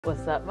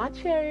What's up, my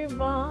cherry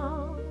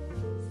bombs?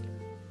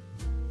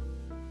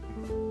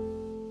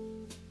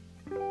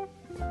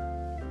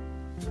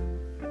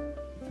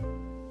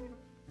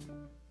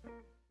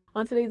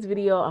 On today's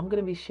video, I'm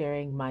going to be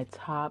sharing my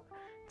top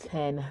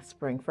 10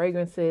 spring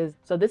fragrances.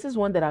 So this is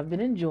one that I've been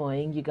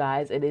enjoying, you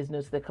guys. It is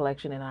new to the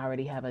collection and I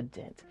already have a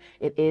dent.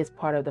 It is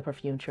part of the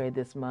perfume trade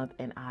this month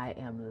and I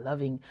am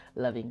loving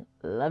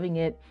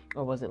it.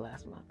 Or was it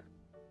last month?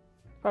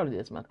 Probably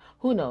this month.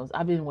 Who knows?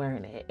 I've been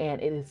wearing it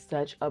and it is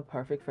such a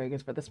perfect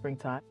fragrance for the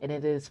springtime. And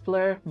it is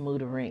Fleur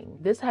Mood Ring.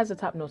 This has the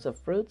top notes of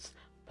fruits,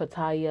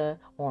 pitaya,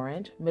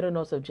 orange, middle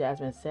notes of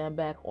jasmine,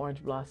 sambac,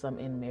 orange blossom,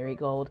 and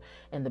marigold,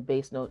 and the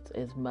base notes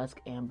is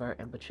musk, amber,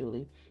 and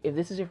patchouli. If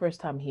this is your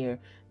first time here,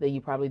 then you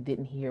probably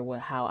didn't hear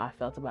how I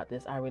felt about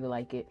this. I really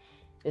like it.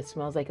 It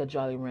smells like a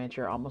Jolly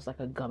Rancher, almost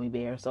like a gummy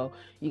bear. So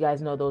you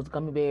guys know those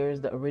gummy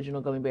bears, the original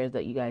gummy bears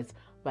that you guys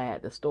buy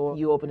at the store.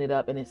 You open it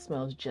up and it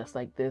smells just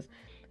like this.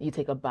 You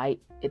take a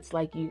bite. It's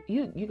like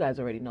you guys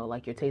already know,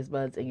 like your taste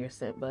buds and your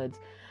scent buds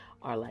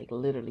are like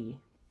literally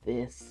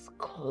this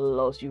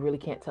close. You really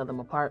can't tell them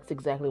apart. It's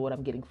exactly what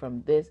I'm getting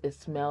from this. It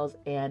smells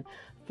and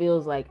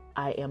feels like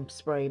I am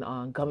spraying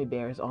on gummy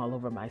bears all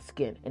over my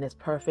skin, and it's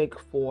perfect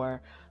for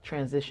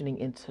transitioning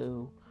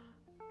into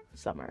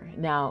summer.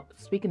 Now,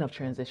 speaking of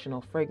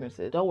transitional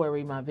fragrances, don't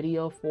worry, my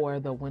video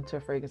for the winter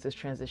fragrances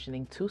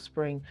transitioning to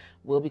spring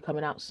will be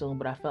coming out soon,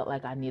 but I felt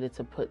like I needed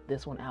to put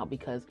this one out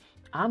because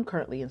I'm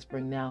currently in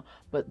spring now,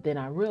 but then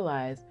I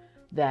realized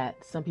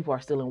that some people are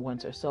still in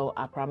winter. So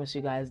I promise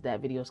you guys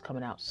that video is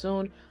coming out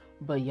soon.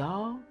 But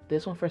y'all,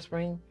 this one for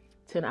spring,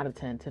 10 out of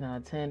 10, 10 out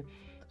of 10.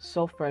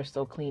 So fresh,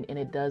 so clean, and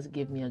it does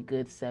give me a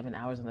good 7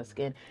 hours on the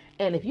skin.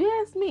 And if you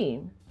ask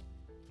me,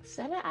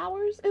 7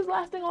 hours is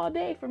lasting all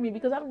day for me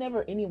because I'm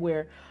never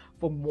anywhere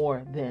for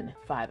more than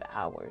 5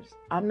 hours.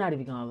 I'm not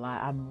even gonna lie,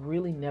 I'm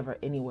really never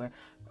anywhere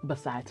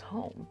besides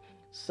home.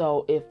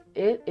 So if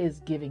it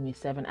is giving me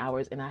 7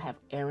 hours and I have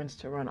errands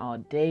to run all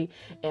day,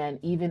 and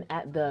even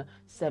at the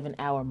 7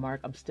 hour mark,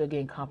 I'm still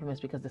getting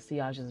compliments because the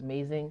sillage is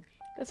amazing.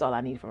 That's all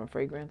I need from a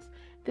fragrance.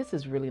 This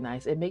is really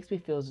nice. It makes me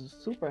feel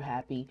super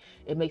happy.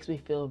 It makes me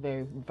feel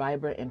very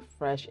vibrant and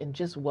fresh and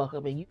just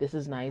welcoming. This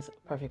is nice,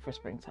 perfect for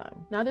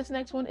springtime. Now this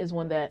next one is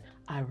one that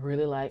I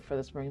really like for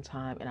the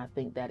springtime, and I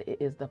think that it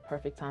is the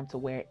perfect time to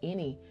wear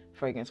any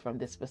fragrance from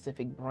this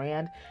specific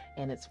brand,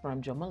 and it's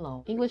from Jo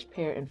Malone. English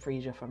Pear and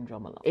Freesia from Jo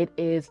Malone. It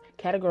is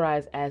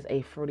categorized as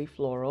a fruity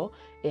floral.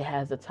 It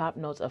has the top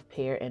notes of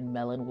pear and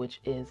melon,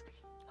 which is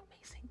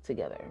amazing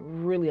together,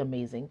 really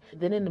amazing.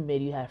 Then in the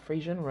mid you have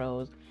Frisian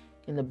Rose.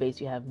 In the base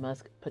you have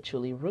musk,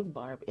 patchouli,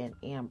 rhubarb, and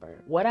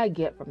amber. What I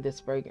get from this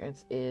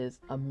fragrance is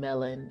a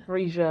melon,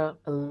 freesia,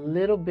 a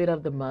little bit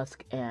of the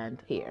musk,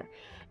 and pear.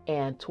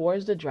 And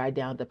towards the dry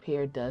down, the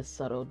pear does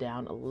settle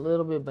down a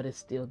little bit, but it's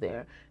still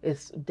there.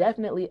 It's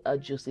definitely a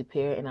juicy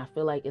pear, and I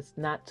feel like it's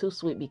not too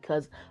sweet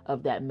because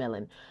of that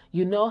melon.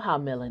 You know how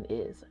melon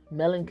is.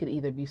 Melon could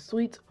either be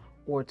sweet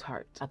or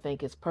tart. I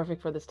think it's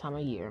perfect for this time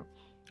of year.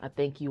 I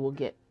think you will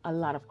get a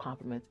lot of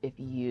compliments if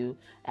you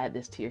add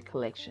this to your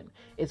collection.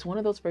 It's one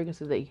of those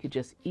fragrances that you could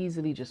just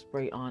easily just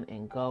spray on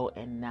and go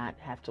and not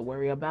have to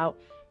worry about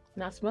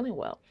not smelling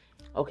well.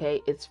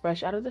 Okay, it's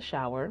fresh out of the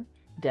shower,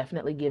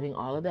 definitely giving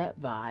all of that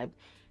vibe.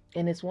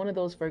 And it's one of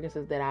those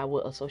fragrances that I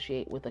will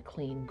associate with a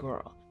clean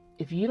girl.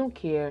 If you don't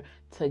care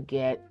to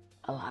get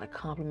a lot of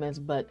compliments,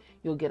 but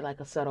you'll get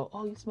like a subtle,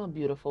 oh, you smell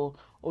beautiful,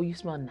 or you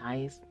smell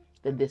nice,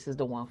 then this is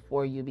the one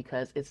for you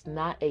because it's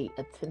not a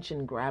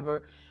attention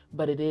grabber,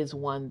 but it is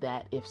one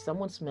that if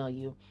someone smell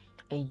you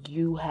and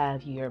you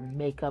have your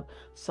makeup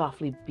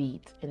softly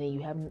beat and then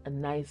you have a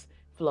nice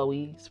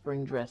flowy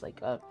spring dress like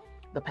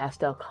the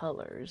pastel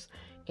colors,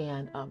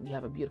 and you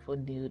have a beautiful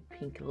nude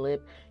pink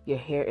lip, your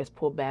hair is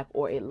pulled back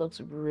or it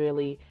looks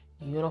really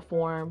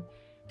uniform,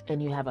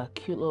 and you have a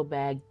cute little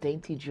bag,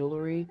 dainty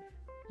jewelry,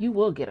 you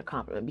will get a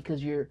compliment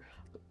because you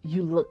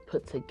look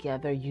put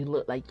together. You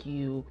look like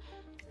you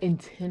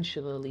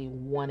intentionally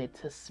wanted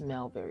to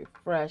smell very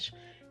fresh,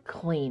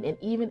 clean. And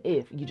even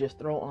if you just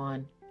throw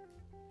on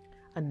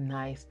a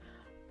nice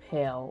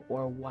pale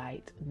or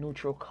white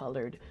neutral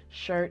colored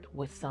shirt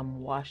with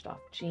some washed off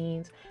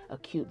jeans, a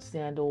cute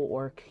sandal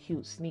or a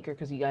cute sneaker,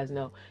 because you guys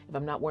know if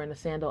I'm not wearing a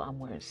sandal, I'm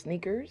wearing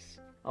sneakers.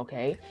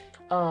 Okay,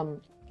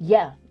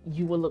 yeah,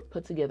 you will look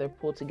put together,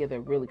 pulled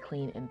together, really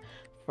clean and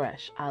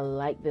fresh. I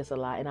like this a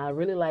lot, and I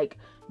really like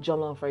Jo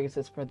Malone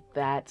fragrances for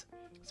that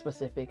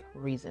specific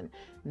reason.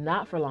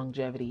 Not for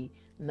longevity,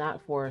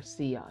 not for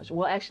sillage.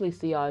 Well, actually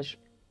sillage,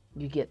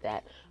 you get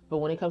that. But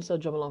when it comes to a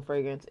Jo Malone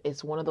fragrance,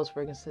 it's one of those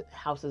fragrance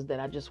houses that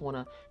I just want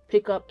to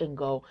pick up and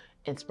go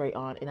and spray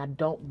on. And I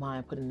don't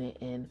mind putting it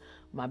in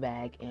my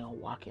bag and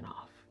walking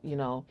off. You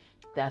know,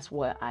 that's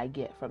what I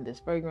get from this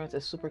fragrance.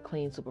 It's super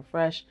clean, super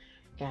fresh,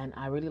 and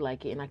I really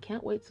like it. And I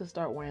can't wait to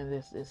start wearing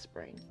this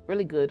spring.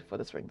 Really good for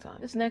the springtime.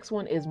 This next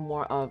one is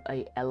more of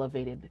a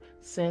elevated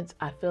scent.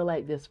 I feel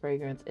like this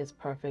fragrance is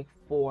perfect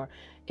for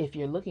if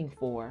you're looking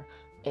for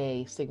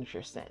a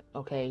signature scent,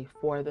 okay,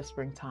 for the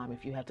springtime.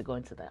 If you have to go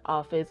into the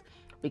office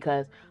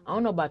because I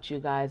don't know about you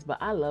guys, but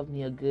I love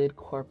me a good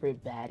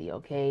corporate baddie,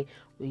 okay?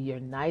 With your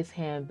nice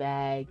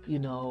handbag, you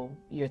know,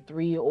 your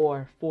 3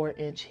 or 4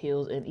 inch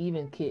heels, and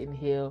even kitten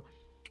heel,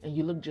 and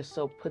you look just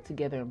so put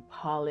together and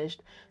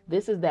polished.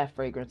 This is that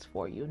fragrance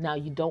for you. Now,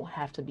 you don't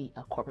have to be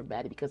a corporate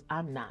baddie, because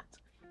I'm not.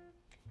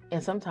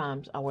 And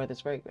sometimes I wear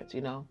this fragrance,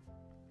 you know.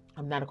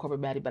 I'm not a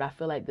corporate baddie, but I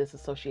feel like this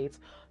associates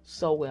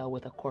so well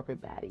with a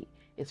corporate baddie.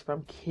 It's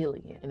from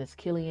Killian, and it's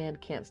Killian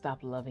Can't Stop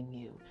Loving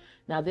You.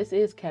 Now, this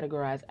is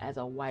categorized as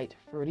a white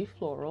fruity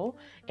floral,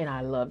 and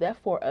I love that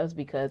for us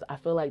because I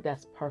feel like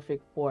that's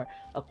perfect for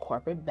a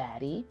corporate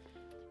baddie.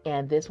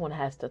 And this one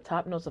has the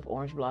top notes of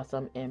orange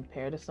blossom and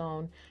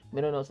paradisone,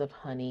 middle notes of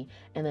honey,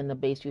 and then the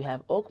base you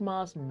have oak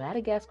moss,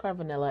 Madagascar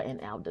vanilla, and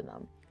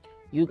aldenum.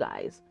 You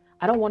guys,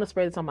 I don't want to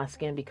spray this on my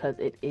skin because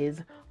it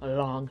is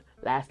long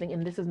lasting,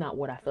 and this is not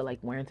what I feel like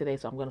wearing today,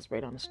 so I'm going to spray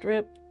it on a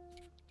strip.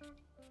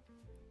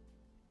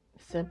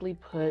 Simply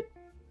put,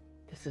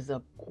 this is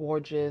a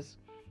gorgeous,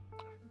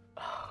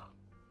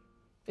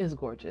 it's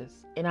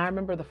gorgeous. And I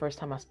remember the first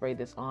time I sprayed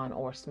this on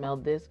or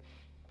smelled this,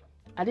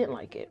 I didn't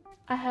like it.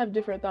 I have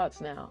different thoughts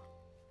now.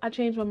 I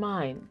changed my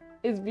mind.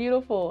 It's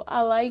beautiful.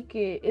 I like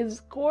it. It's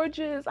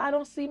gorgeous. I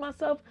don't see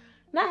myself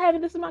not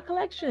having this in my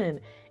collection.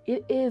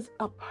 It is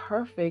a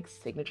perfect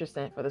signature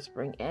scent for the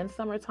spring and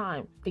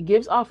summertime. It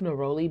gives off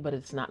neroli, but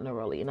it's not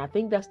neroli. And I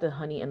think that's the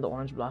honey and the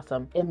orange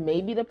blossom. It may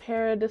be the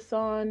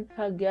paradisone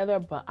together,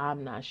 but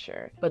I'm not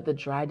sure. But the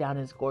dry down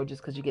is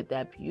gorgeous because you get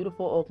that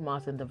beautiful oak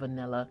moss and the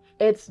vanilla.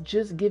 It's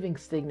just giving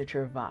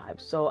signature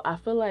vibes. So I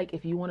feel like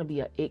if you want to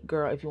be a it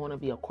girl, if you want to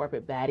be a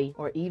corporate baddie,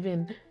 or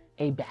even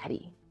a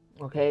baddie,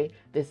 okay,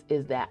 this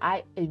is that.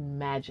 I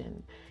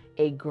imagine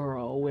a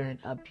girl wearing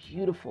a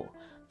beautiful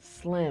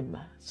slim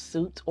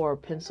suit or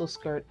pencil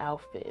skirt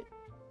outfit,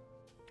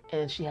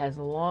 and she has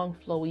long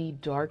flowy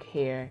dark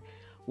hair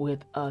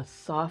with a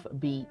soft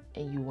beat,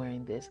 and you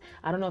wearing this.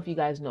 I don't know if you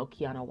guys know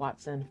Kiana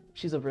Watson.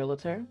 She's a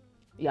realtor.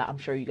 Yeah, I'm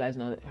sure you guys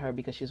know her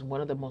because she's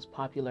one of the most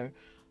popular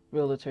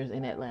realtors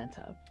in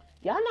Atlanta.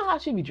 Y'all know how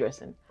she be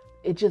dressing.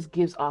 It just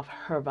gives off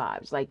her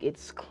vibes. Like,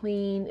 it's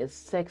clean, it's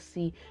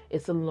sexy,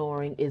 it's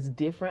alluring, it's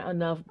different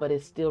enough, but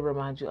it still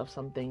reminds you of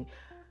something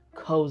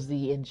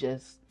cozy and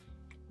just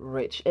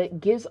rich.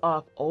 It gives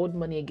off old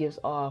money. It gives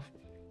off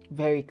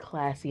very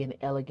classy and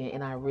elegant,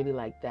 and I really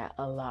like that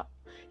a lot,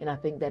 and I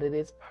think that it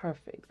is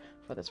perfect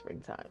for the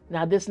springtime.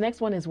 Now, this next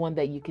one is one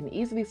that you can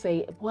easily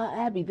say, well,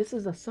 Abby, this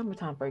is a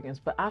summertime fragrance,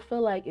 but I feel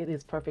like it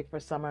is perfect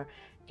for summer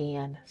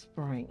and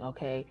spring.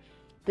 Okay,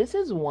 this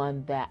is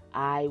one that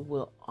I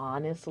will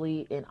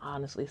honestly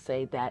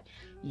say that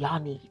y'all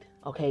need.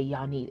 Okay,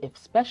 y'all need,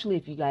 especially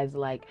if you guys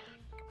like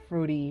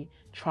fruity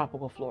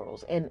tropical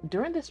florals. And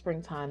during the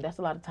springtime, that's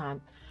a lot of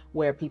time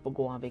where people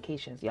go on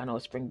vacations. Y'all know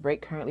it's spring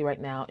break currently right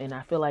now, and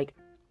I feel like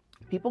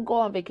people go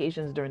on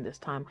vacations during this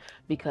time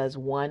because,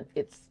 one,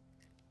 it's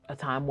a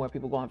time where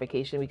people go on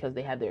vacation because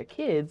they have their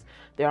kids,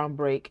 they're on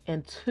break,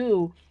 and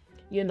two,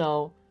 you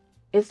know,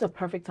 it's the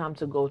perfect time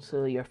to go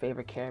to your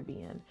favorite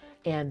Caribbean.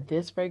 And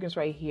this fragrance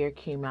right here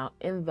came out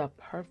in the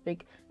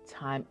perfect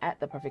time, at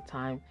the perfect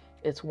time.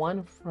 It's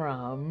one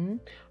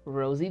from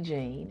Rosie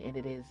Jane, and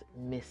it is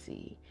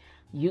Missy.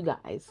 You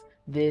guys,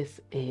 this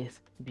is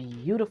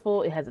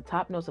beautiful. It has the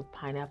top notes of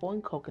pineapple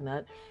and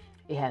coconut.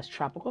 It has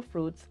tropical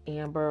fruits,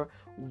 amber,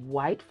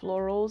 white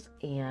florals,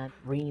 and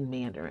green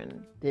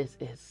mandarin. This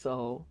is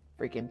so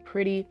freaking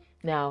pretty.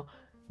 Now,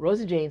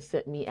 Rosie Jane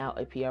sent me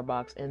out a PR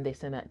box, and they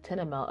sent out 10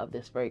 ml of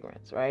this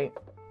fragrance, right?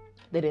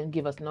 They didn't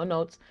give us no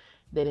notes.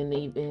 They didn't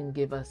even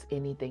give us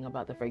anything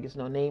about the fragrance,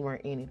 no name or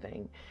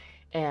anything.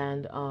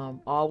 And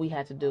all we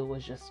had to do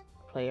was just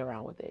play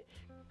around with it.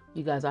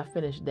 You guys, I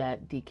finished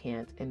that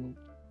decant in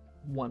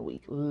 1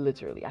 week,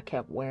 literally. I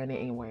kept wearing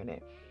it and wearing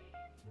it.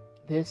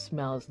 This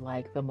smells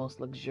like the most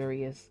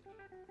luxurious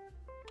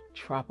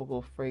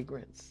tropical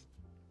fragrance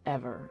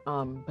ever.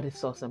 But it's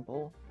so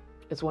simple.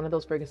 It's one of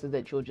those fragrances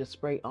that you'll just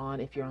spray on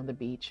if you're on the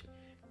beach.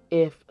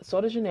 If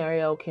Sol de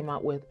Janeiro came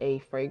out with a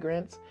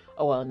fragrance,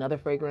 another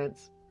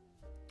fragrance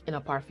in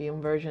a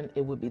perfume version,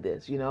 it would be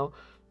this, you know?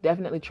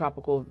 Definitely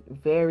tropical,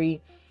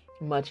 very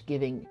much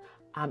giving,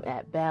 I'm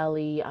at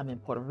Bali, I'm in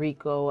Puerto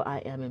Rico, I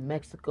am in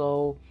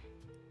Mexico.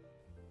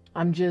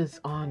 I'm just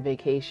on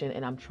vacation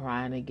and I'm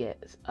trying to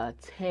get a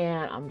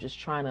tan. I'm just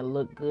trying to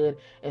look good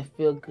and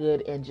feel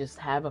good and just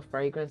have a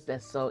fragrance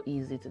that's so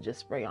easy to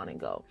just spray on and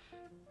go.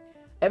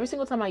 Every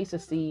single time I used to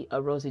see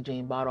a Rosie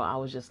Jane bottle, I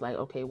was just like,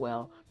 okay,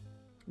 well,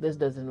 this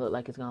doesn't look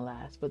like it's gonna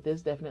last, but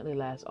this definitely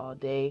lasts all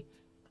day.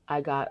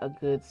 I got a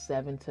good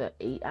 7 to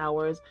 8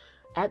 hours.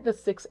 At the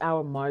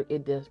 6-hour mark,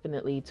 it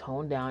definitely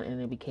toned down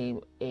and it became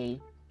a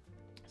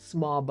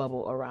small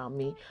bubble around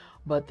me.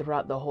 But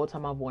throughout the whole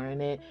time I'm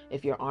wearing it,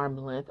 if you're arm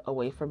length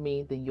away from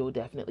me, then you'll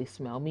definitely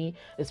smell me,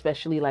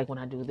 especially like when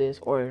I do this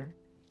or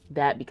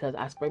that, because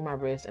I spray my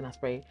wrist and I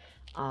spray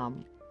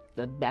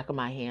the back of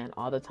my hand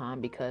all the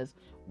time, because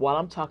while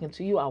I'm talking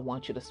to you, I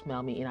want you to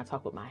smell me, and I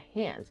talk with my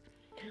hands.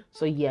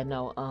 So yeah,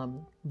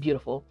 no,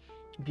 beautiful.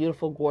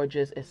 Beautiful,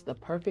 gorgeous. It's the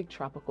perfect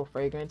tropical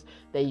fragrance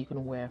that you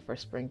can wear for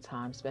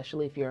springtime,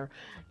 especially if you're,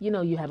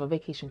 you have a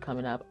vacation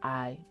coming up.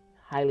 I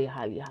highly,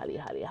 highly, highly,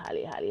 highly,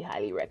 highly, highly,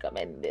 highly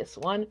recommend this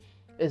one.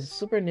 It's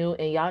super new,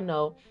 and y'all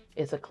know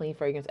it's a clean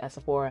fragrance at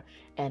Sephora,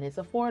 and it's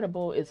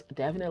affordable. It's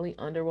definitely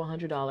under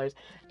 $100,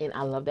 and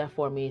I love that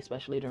for me,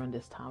 especially during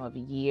this time of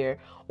year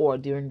or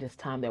during this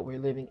time that we're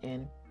living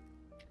in.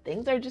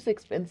 Things are just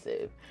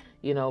expensive.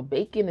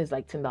 Bacon is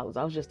like $10.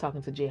 I was just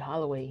talking to Jay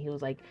Holloway. He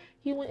was like,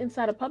 he went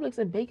inside of Publix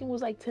and bacon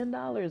was like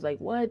 $10. Like,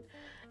 what?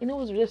 And it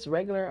was just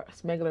regular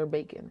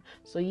bacon.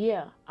 So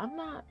yeah, I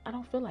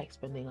don't feel like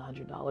spending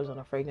 $100 on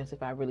a fragrance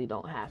if I really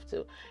don't have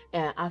to.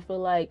 And I feel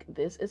like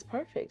this is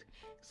perfect.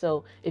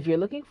 So if you're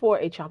looking for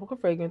a tropical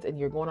fragrance and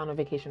you're going on a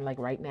vacation like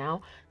right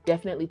now,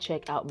 definitely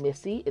check out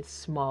Missy. It's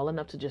small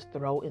enough to just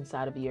throw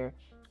inside of your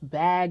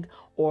bag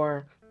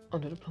or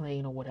under the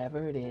plane or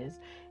whatever it is,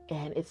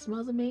 and it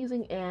smells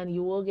amazing, and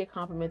you will get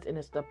compliments, and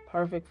it's the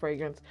perfect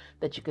fragrance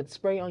that you could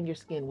spray on your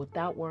skin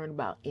without worrying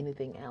about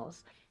anything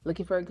else.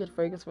 Looking for a good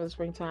fragrance for the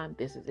springtime?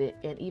 This is it.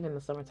 And even the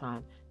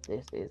summertime,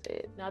 this is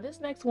it. Now this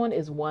next one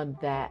is one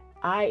that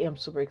I am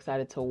super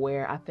excited to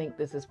wear. I think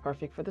this is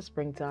perfect for the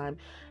springtime,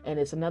 and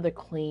it's another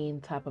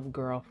clean type of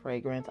girl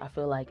fragrance. I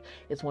feel like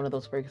it's one of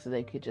those fragrances that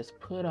you could just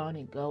put on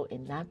and go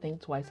and not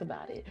think twice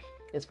about it.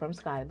 It's from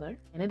Skylar,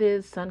 and it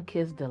is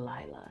Sun-Kissed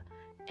Delilah,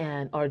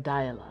 or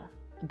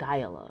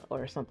Diala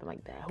or something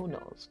like that. Who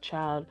knows?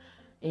 Child,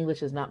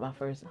 English is not my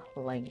first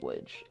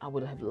language. I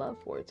would have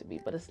loved for it to be,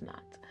 but it's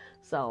not.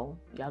 So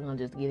y'all gonna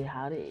just get it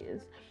how it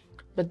is.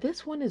 But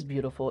this one is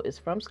beautiful. It's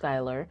from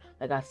Skylar.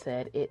 Like I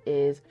said, it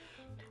is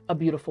a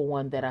beautiful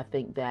one that I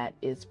think that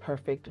is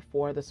perfect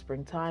for the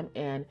springtime.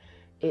 And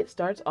it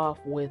starts off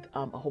with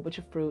a whole bunch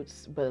of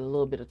fruits, but a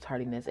little bit of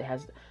tardiness. It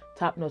has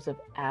top notes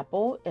of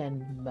apple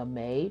and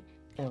mamey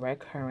and red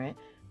currant,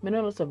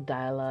 middle notes of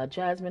Diala,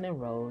 jasmine,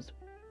 and rose.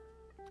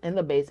 In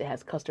the base, it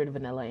has custard,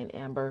 vanilla, and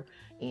amber,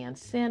 and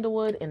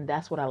sandalwood. And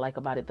that's what I like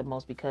about it the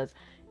most, because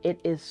it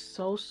is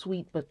so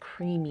sweet but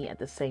creamy at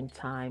the same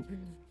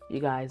time. You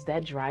guys,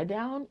 that dry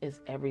down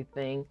is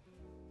everything,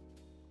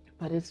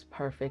 but it's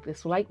perfect.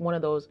 It's like one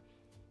of those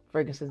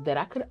fragrances that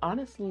I could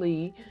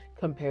honestly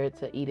compare it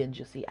to Eden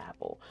Juicy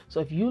Apple. So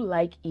if you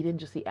like Eden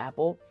Juicy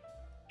Apple,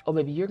 oh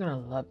baby, you're gonna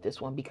love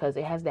this one, because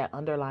it has that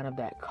underline of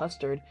that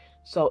custard.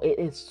 So it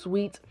is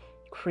sweet,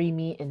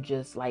 creamy, and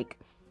just like,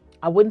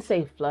 I wouldn't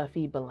say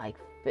fluffy, but like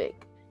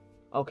thick,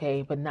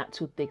 okay? But not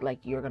too thick like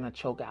you're gonna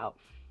choke out.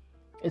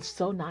 It's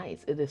so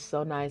nice. It is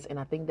so nice, and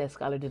I think that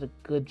Skylar did a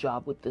good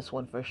job with this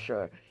one for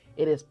sure.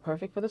 It is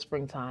perfect for the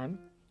springtime.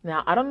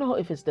 Now, I don't know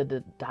if it's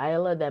the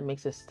Diala that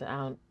makes it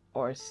sound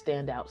or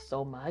stand out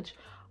so much,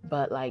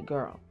 but like,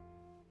 girl,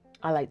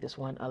 I like this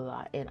one a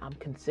lot, and I'm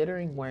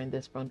considering wearing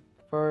this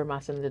for my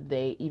scent of the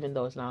day, even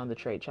though it's not on the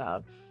trade,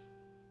 child.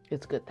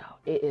 It's good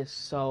though. It is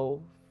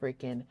so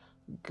freaking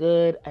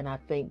good, and I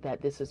think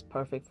that this is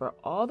perfect for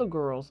all the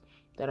girls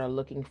that are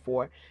looking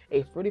for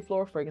a fruity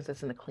floral fragrance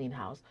that's in a clean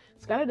house.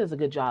 Skylar does a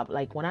good job.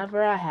 Like,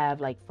 whenever I have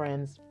like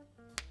friends,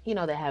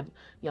 that have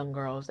young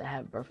girls that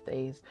have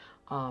birthdays,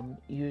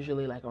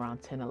 usually like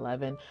around 10,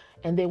 11,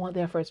 and they want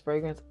their first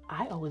fragrance,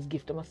 I always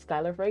gift them a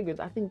Skylar fragrance.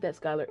 I think that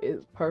Skylar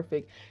is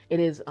perfect. It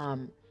is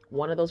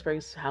one of those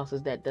fragrance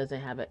houses that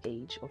doesn't have an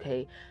age,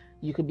 okay?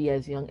 You could be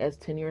as young as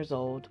 10 years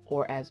old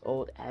or as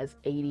old as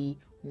 80,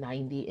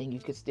 90, and you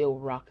could still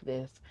rock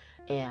this,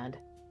 and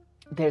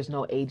there's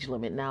no age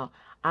limit. Now,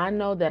 I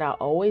know that I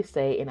always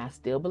say, and I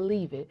still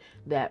believe it,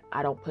 that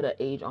I don't put an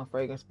age on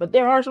fragrance, but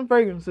there are some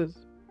fragrances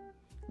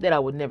that I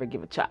would never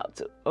give a child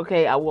to,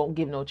 okay? I won't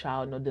give no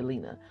child no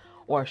Delina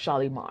or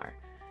Shalimar,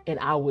 and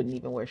I wouldn't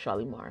even wear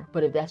Shalimar.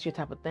 But if that's your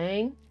type of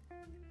thing,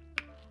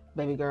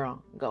 baby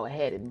girl, go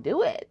ahead and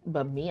do it.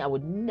 But me, I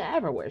would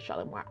never wear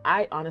Shalimar.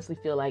 I honestly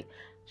feel like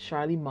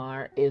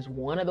Shalimar is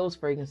one of those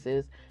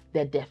fragrances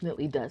that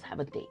definitely does have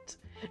a date,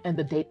 and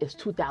the date is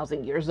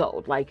 2,000 years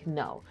old. Like,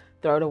 no,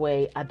 throw it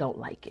away. I don't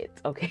like it,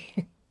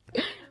 okay?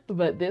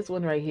 But this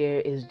one right here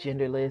is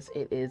genderless.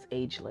 It is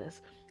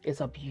ageless.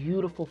 It's a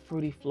beautiful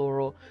fruity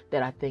floral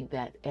that I think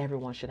that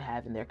everyone should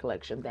have in their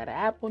collection. That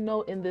apple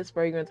note in this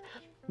fragrance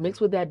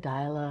mixed with that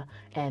Diala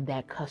and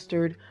that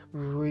custard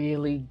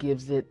really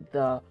gives it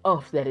the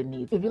oomph that it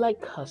needs. If you like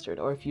custard,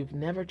 or if you've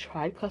never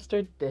tried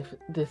custard, this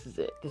is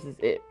it. This is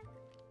it.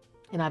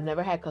 And I've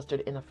never had custard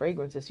in a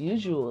fragrance. It's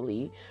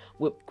usually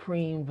whipped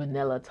cream,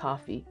 vanilla,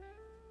 toffee.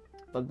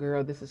 But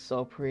girl, this is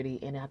so pretty,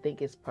 and I think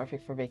it's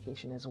perfect for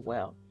vacation as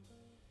well.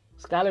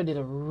 Skylar did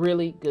a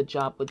really good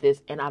job with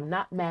this, and I'm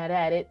not mad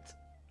at it.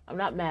 I'm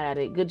not mad at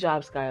it. Good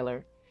job,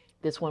 Skylar.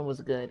 This one was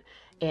good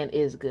and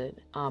is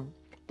good.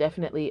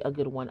 Definitely a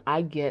good one.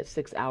 I get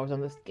 6 hours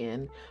on the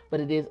skin, but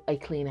it is a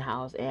clean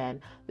house,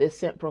 and this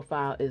scent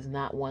profile is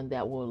not one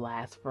that will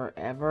last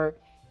forever.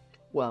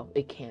 Well,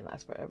 it can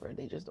last forever.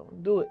 They just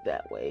don't do it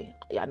that way.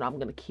 Yeah, I know I'm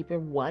going to keep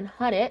it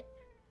 100.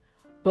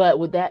 But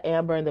with that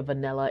amber and the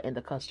vanilla and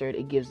the custard,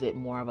 it gives it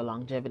more of a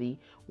longevity.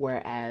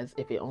 Whereas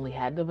if it only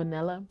had the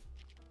vanilla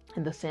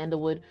and the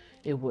sandalwood,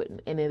 it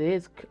wouldn't. And it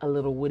is a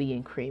little woody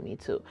and creamy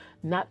too.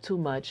 Not too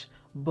much,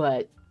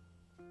 but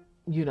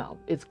you know,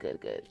 it's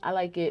good. I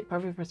like it.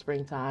 Perfect for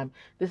springtime.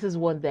 This is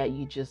one that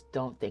you just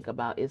don't think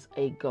about. It's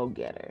a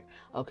go-getter.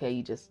 Okay,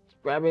 you just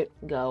grab it,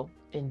 go,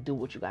 and do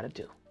what you gotta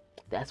do.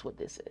 That's what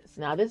this is.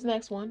 Now, this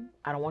next one,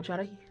 I don't want y'all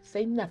to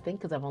say nothing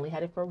because I've only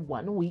had it for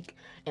 1 week.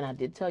 And I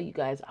did tell you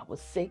guys I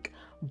was sick,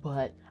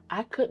 but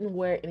I couldn't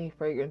wear any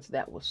fragrance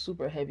that was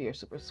super heavy or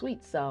super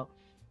sweet. So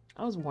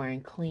I was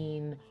wearing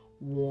clean,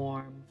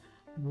 warm,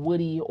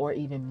 woody, or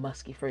even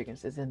musky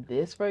fragrances. And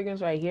this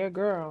fragrance right here,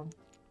 girl,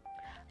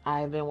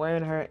 I've been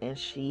wearing her and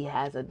she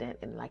has a dent.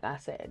 And like I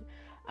said,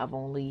 I've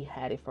only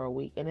had it for a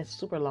week and it's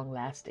super long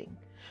lasting.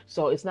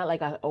 So it's not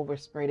like I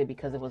oversprayed it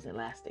because it wasn't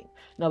lasting.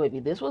 No, baby,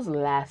 this was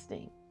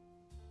lasting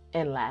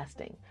and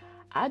lasting.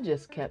 I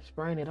just kept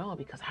spraying it on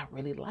because I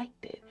really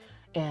liked it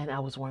and I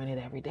was wearing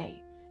it every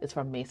day. It's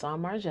from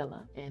Maison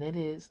Margiela and it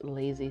is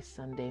Lazy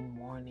Sunday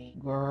Morning.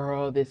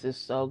 Girl, this is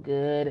so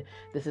good.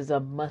 This is a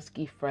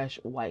musky, fresh,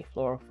 white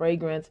floral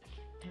fragrance.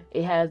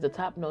 It has the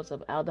top notes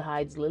of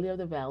aldehydes, lily of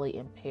the valley,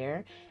 and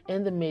pear.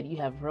 In the mid, you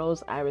have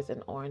rose, iris,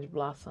 and orange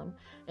blossom.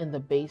 In the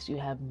base, you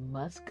have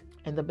musk.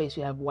 In the base,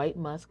 you have white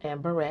musk and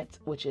barrette,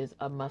 which is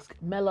a musk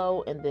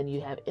mellow. And then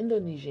you have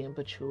Indonesian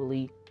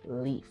patchouli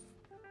leaf.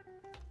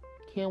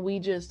 Can we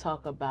just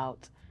talk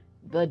about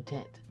the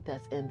dent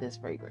that's in this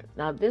fragrance?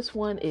 Now, this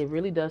one, it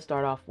really does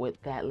start off with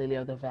that lily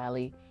of the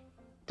valley.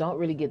 Don't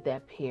really get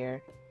that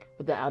pear,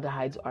 but the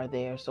aldehydes are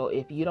there. So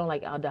if you don't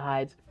like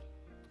aldehydes,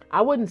 I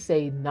wouldn't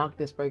say knock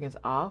this fragrance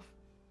off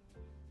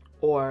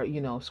or,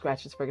 you know,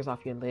 scratch this fragrance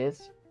off your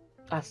list.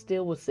 I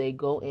still would say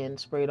go in,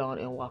 spray it on,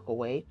 and walk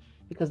away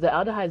because the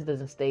aldehydes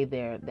doesn't stay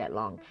there that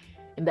long.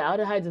 And the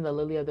aldehydes in the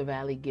Lily of the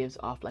Valley gives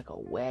off like a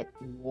wet,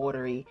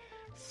 watery,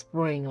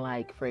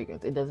 spring-like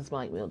fragrance. It doesn't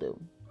smell like mildew,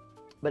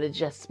 but it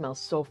just smells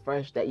so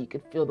fresh that you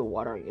could feel the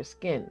water on your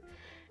skin.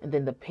 And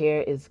then the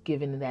pear is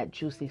giving that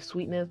juicy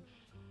sweetness.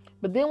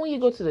 But then when you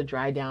go to the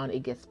dry down,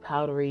 it gets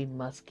powdery,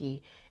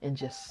 musky, and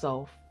just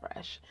so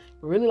fresh.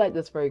 Really like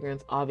this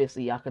fragrance.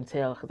 Obviously, y'all can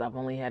tell because I've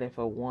only had it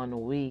for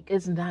 1 week.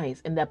 It's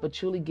nice, and that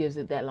patchouli gives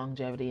it that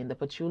longevity. And the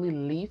patchouli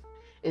leaf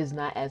is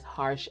not as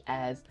harsh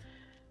as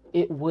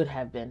it would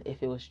have been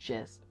if it was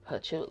just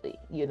patchouli,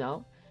 you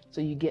know? So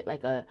you get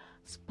like a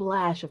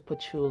splash of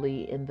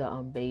patchouli in the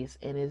base,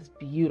 and it's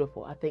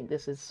beautiful. I think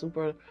this is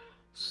super,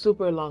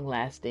 super long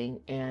lasting,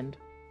 and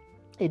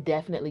it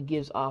definitely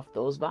gives off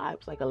those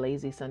vibes like a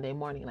lazy Sunday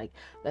morning. Like,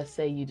 let's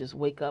say you just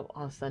wake up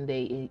on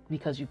Sunday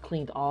because you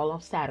cleaned all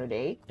on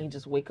Saturday, and you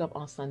just wake up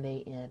on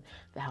Sunday and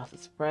the house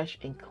is fresh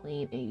and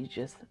clean, and you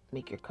just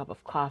make your cup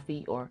of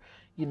coffee or,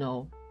 you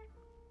know,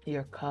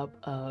 your cup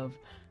of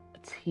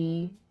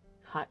tea,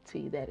 hot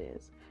tea that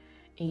is,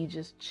 and you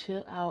just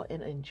chill out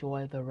and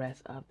enjoy the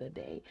rest of the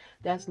day.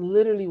 That's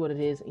literally what it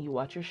is. You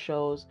watch your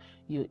shows,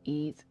 you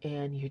eat,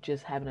 and you're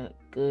just having a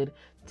good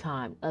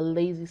time. A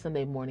lazy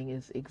Sunday morning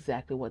is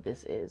exactly what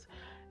this is.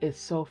 It's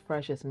so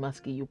fresh, it's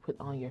musky. You put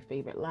on your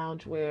favorite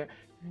loungewear,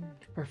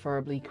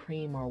 preferably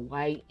cream or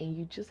white, and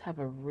you just have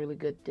a really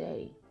good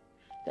day.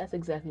 That's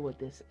exactly what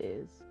this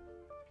is.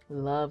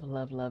 Love,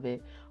 love, love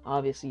it.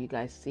 Obviously, you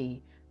guys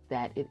see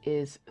that it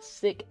is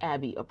Sick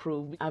Abby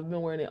approved. I've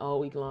been wearing it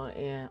all week long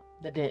and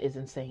the dent is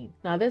insane.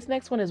 Now this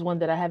next one is one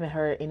that I haven't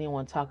heard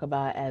anyone talk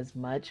about as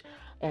much,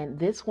 and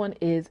this one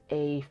is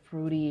a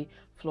fruity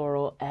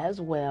floral as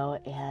well,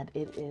 and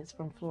it is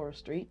from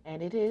Floristry,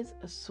 and it is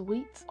a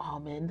Sweet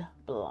Almond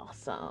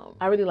Blossom.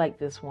 I really like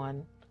this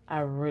one. I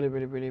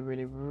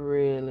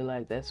really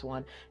like this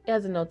one. It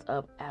has the notes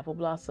of apple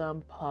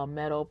blossom,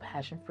 palmetto,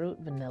 passion fruit,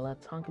 vanilla,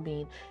 tonka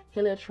bean,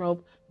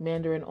 heliotrope,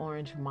 mandarin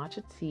orange,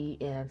 matcha tea,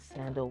 and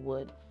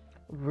sandalwood.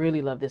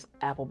 Really love this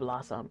apple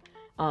blossom.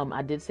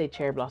 I did say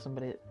cherry blossom,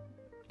 but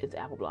it's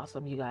apple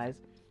blossom, you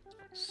guys.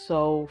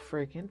 So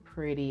freaking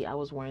pretty. I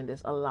was wearing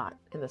this a lot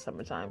in the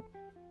summertime.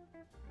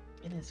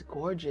 It is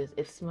gorgeous.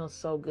 It smells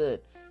so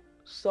good.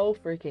 So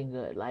freaking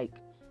good. Like,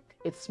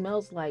 it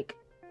smells like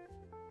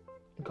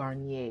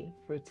Garnier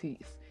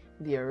Fructis,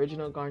 the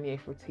original Garnier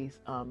Fructis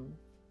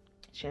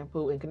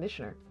shampoo and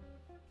conditioner.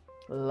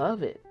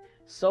 Love it.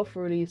 So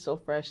fruity, so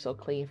fresh, so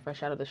clean,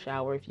 fresh out of the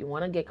shower. If you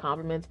want to get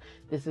compliments,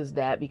 this is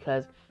that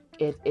because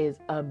it is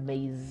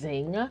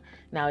amazing.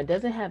 Now, it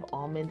doesn't have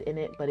almond in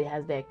it, but it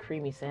has that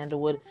creamy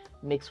sandalwood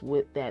mixed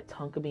with that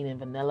tonka bean and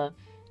vanilla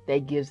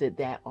that gives it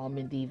that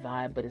almondy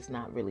vibe, but it's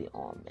not really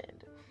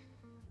almond.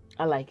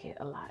 I like it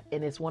a lot,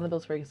 and it's one of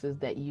those fragrances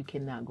that you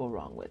cannot go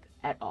wrong with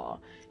at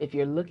all. If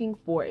you're looking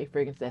for a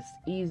fragrance that's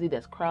easy,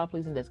 that's crowd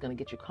pleasing, that's going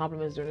to get you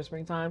compliments during the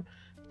springtime,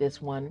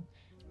 this one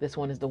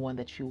is the one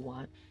that you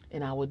want,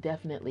 and I would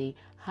definitely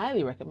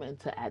highly recommend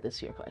to add this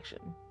to your collection.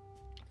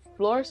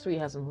 Floristry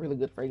has some really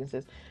good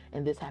fragrances,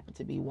 and this happened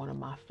to be one of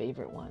my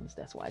favorite ones.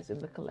 That's why it's in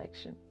the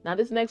collection. Now,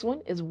 this next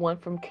one is one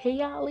from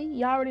Kayali.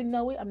 Y'all already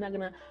know it. I'm not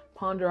going to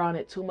ponder on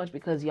it too much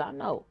because y'all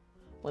know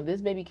when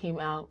this baby came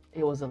out,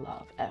 it was a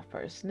love at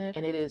first sniff,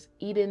 and it is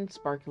Eden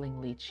Sparkling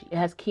Lychee. It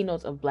has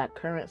keynotes of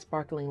blackcurrant,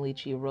 sparkling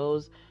lychee,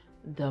 rose,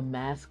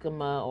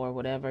 damascuma or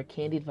whatever,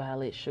 candied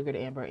violet, sugared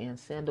amber, and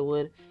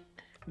sandalwood.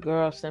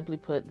 Girl, simply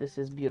put, this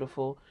is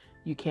beautiful.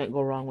 You can't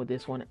go wrong with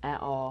this one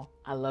at all.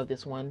 I love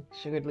this one.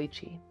 Sugared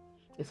lychee.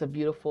 It's a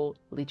beautiful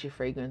lychee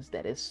fragrance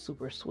that is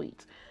super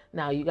sweet.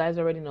 Now, you guys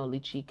already know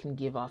lychee can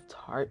give off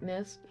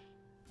tartness,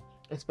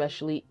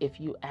 especially if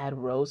you add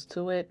rose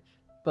to it.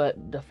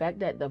 But the fact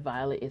that the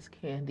violet is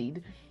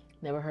candied,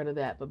 never heard of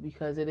that, but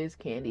because it is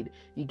candied,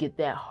 you get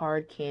that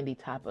hard candy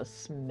type of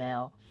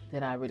smell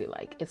that I really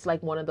like. It's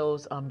like one of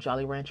those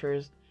Jolly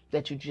Ranchers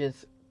that you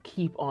just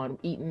keep on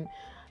eating,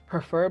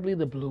 preferably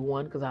the blue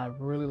one, because I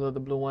really love the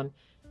blue one.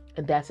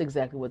 And that's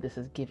exactly what this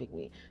is giving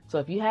me. So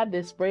if you have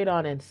this sprayed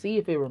on and see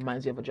if it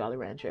reminds you of a Jolly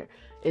Rancher,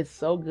 it's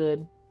so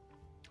good.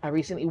 I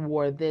recently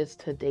wore this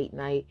to date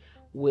night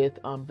with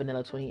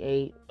Vanilla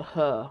 28.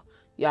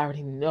 You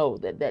already know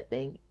that that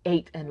thing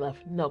ate and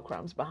left no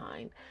crumbs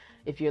behind.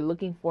 If you're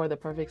looking for the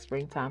perfect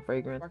springtime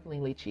fragrance,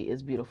 sparkling lychee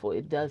is beautiful.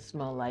 It does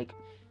smell like,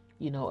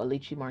 you know, a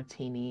lychee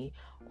martini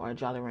or a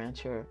Jolly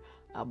Rancher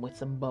with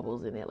some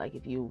bubbles in it. Like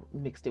if you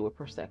mixed it with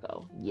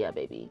Prosecco. Yeah,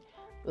 baby.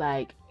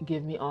 Like,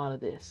 give me all of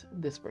this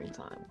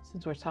springtime.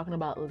 Since we're talking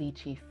about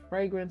lychee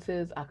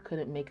fragrances, I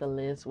couldn't make a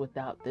list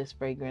without this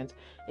fragrance.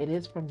 It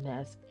is from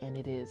Ness, and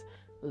it is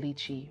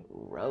lychee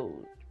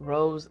rose.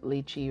 Rose,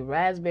 lychee,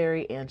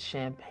 raspberry, and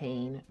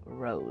champagne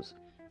rose.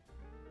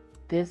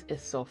 This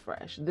is so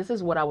fresh. This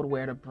is what I would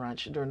wear to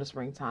brunch during the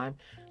springtime.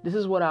 This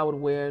is what I would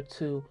wear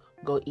to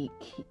go eat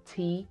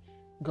tea,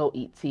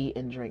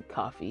 and drink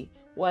coffee.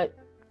 What?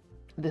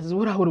 This is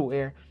what I would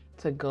wear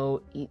to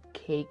go eat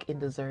cake and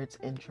desserts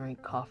and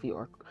drink coffee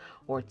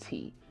or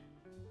tea.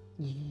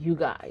 You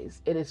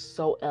guys, it is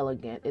so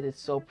elegant. It is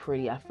so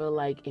pretty. I feel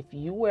like if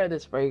you wear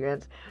this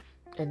fragrance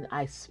and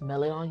I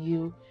smell it on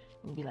you,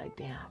 you'll be like,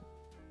 damn,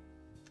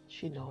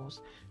 she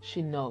knows.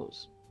 She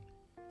knows.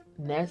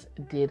 Ness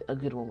did a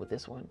good one with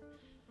this one.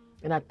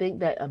 And I think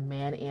that a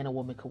man and a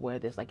woman could wear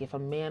this. Like if a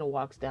man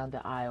walks down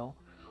the aisle,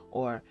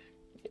 or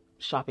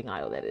shopping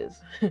aisle that is,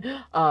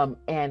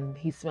 and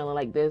he's smelling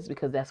like this,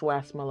 because that's where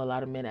I smell a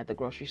lot of men, at the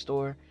grocery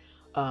store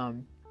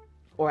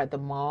or at the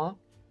mall.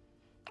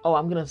 Oh,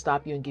 I'm gonna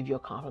stop you and give you a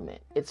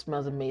compliment. It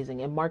smells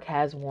amazing. And Mark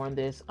has worn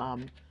this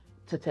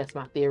to test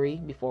my theory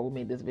before we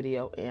made this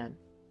video, and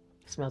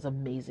it smells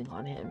amazing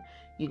on him.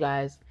 You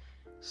guys,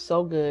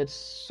 so good,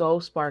 so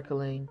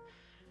sparkling.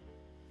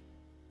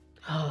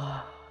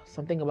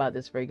 Something about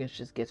this fragrance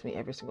just gets me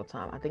every single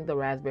time. I think the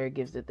raspberry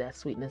gives it that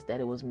sweetness that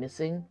it was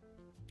missing,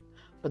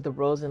 but the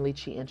rose and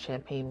lychee and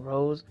champagne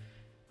rose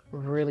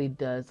really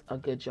does a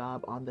good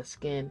job on the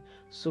skin.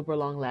 Super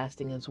long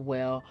lasting as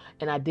well.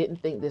 And I didn't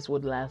think this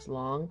would last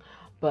long,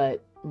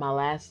 but my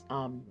last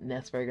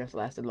Ness fragrance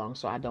lasted long,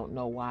 so I don't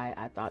know why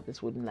I thought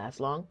this wouldn't last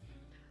long.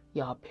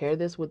 Y'all, pair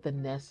this with the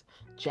Ness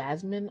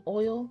jasmine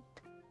oil.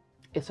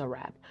 It's a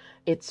wrap.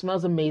 It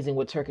smells amazing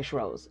with Turkish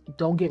rose,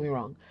 don't get me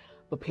wrong,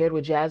 but paired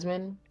with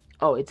jasmine,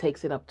 oh, it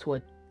takes it up to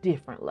a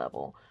different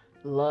level.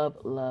 Love,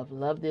 love,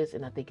 love this,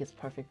 and I think it's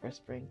perfect for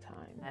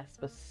springtime. Last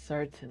but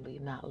certainly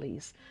not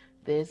least,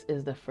 this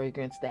is the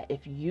fragrance that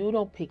if you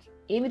don't pick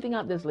anything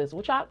out this list,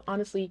 which I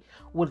honestly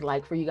would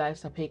like for you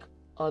guys to pick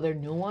other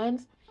new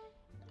ones,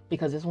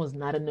 because this one's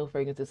not a new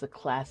fragrance, it's a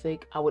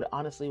classic. I would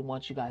honestly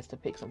want you guys to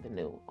pick something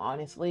new,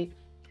 honestly.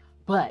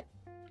 But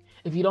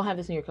if you don't have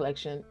this in your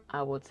collection,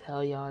 I will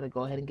tell y'all to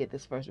go ahead and get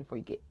this first before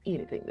you get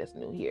anything that's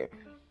new here.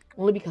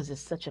 Only because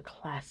it's such a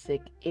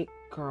classic it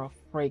girl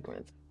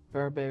fragrance.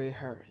 Burberry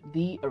Her,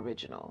 the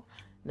original.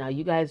 Now,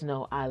 you guys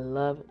know I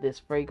love this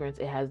fragrance.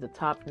 It has the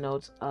top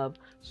notes of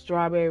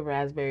strawberry,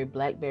 raspberry,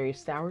 blackberry,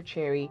 sour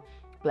cherry,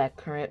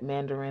 blackcurrant,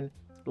 mandarin,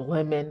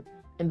 lemon.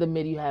 In the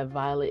mid, you have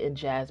violet and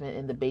jasmine.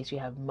 In the base, you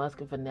have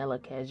musk and vanilla,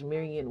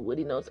 cashmere,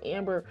 woody notes,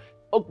 amber,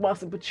 oak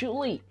moss, and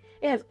patchouli.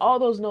 It has all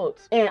those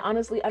notes. And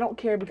honestly, I don't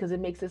care because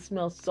it makes it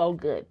smell so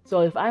good.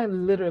 So if I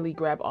literally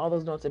grab all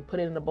those notes and put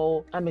it in a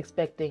bowl, I'm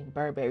expecting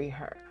Burberry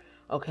Her.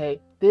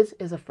 Okay, this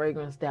is a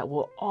fragrance that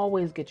will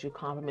always get you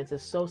compliments.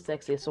 It's so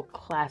sexy, it's so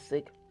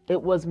classic. It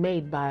was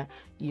made by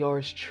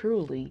yours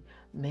truly,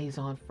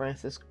 Maison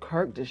Francis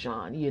Kirk de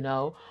Jean, you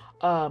know.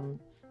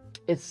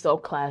 It's so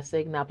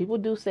classic. Now, people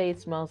do say it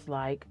smells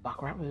like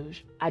Baccarat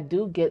Rouge. I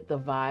do get the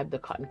vibe, the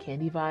cotton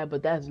candy vibe,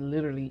 but that's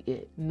literally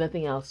it.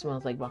 Nothing else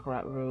smells like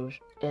Baccarat Rouge,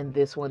 and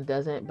this one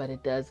doesn't, but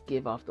it does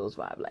give off those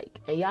vibes. Like,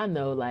 and y'all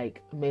know,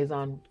 like,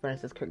 Maison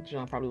Francis Kirk de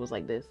Jean probably was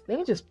like this. Let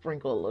me just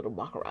sprinkle a little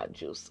Baccarat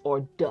juice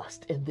or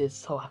dust in this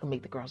so I can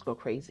make the girls go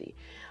crazy.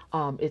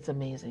 It's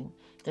amazing.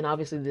 And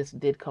obviously this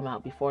did come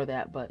out before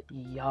that, but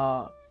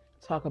y'all,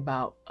 talk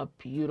about a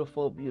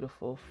beautiful,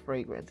 beautiful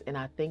fragrance. And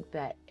I think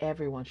that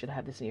everyone should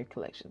have this in your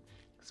collection,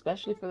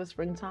 especially for the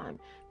springtime.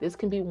 This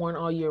can be worn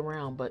all year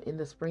round, but in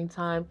the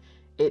springtime,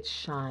 it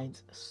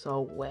shines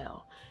so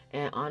well.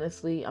 And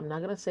honestly, I'm not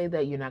going to say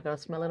that you're not going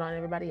to smell it on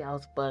everybody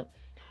else, but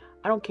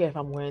I don't care if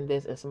I'm wearing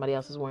this and somebody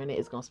else is wearing it.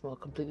 It's going to smell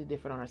completely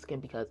different on our skin,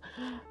 because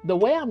the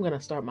way I'm going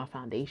to start my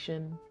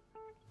foundation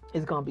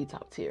is going to be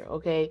top tier,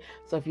 okay?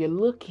 So if you're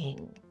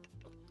looking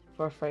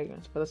for a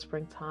fragrance for the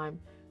springtime,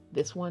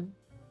 this one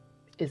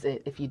is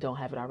it if you don't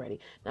have it already.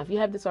 Now, if you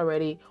have this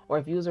already, or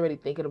if you was already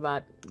thinking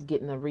about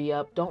getting a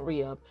re-up, don't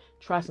re-up.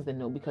 Try something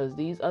new, because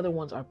these other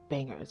ones are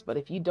bangers. But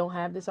if you don't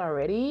have this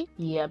already,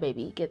 yeah,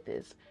 baby, get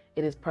this.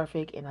 It is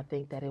perfect, and I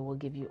think that it will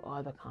give you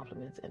all the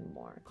compliments and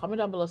more. Comment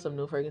down below some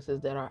new fragrances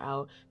that are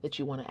out that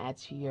you want to add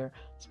to your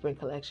spring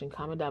collection.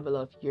 Comment down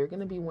below if you're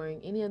going to be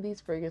wearing any of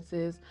these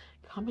fragrances.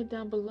 Comment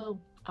down below.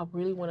 I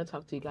really want to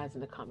talk to you guys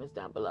in the comments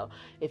down below.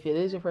 If it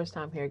is your first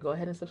time here, go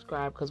ahead and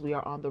subscribe, because we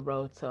are on the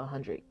road to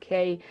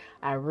 100K.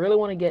 I really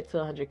want to get to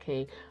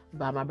 100K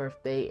by my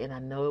birthday, and I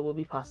know it will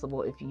be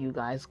possible if you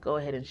guys go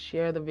ahead and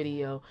share the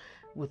video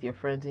with your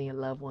friends and your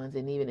loved ones.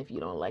 And even if you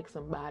don't like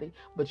somebody,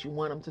 but you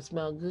want them to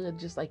smell good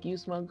just like you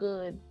smell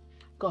good,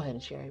 go ahead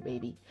and share it,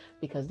 baby,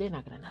 because they're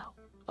not going to know.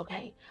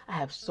 Okay, I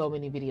have so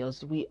many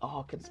videos. We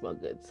all can smell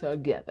good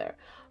together.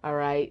 All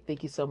right,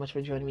 thank you so much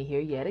for joining me here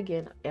yet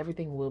again.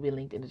 Everything will be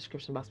linked in the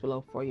description box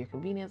below for your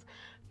convenience.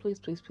 Please,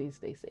 please, please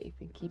stay safe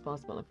and keep on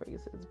smelling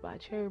fragrances by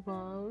Cherry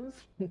Bombs.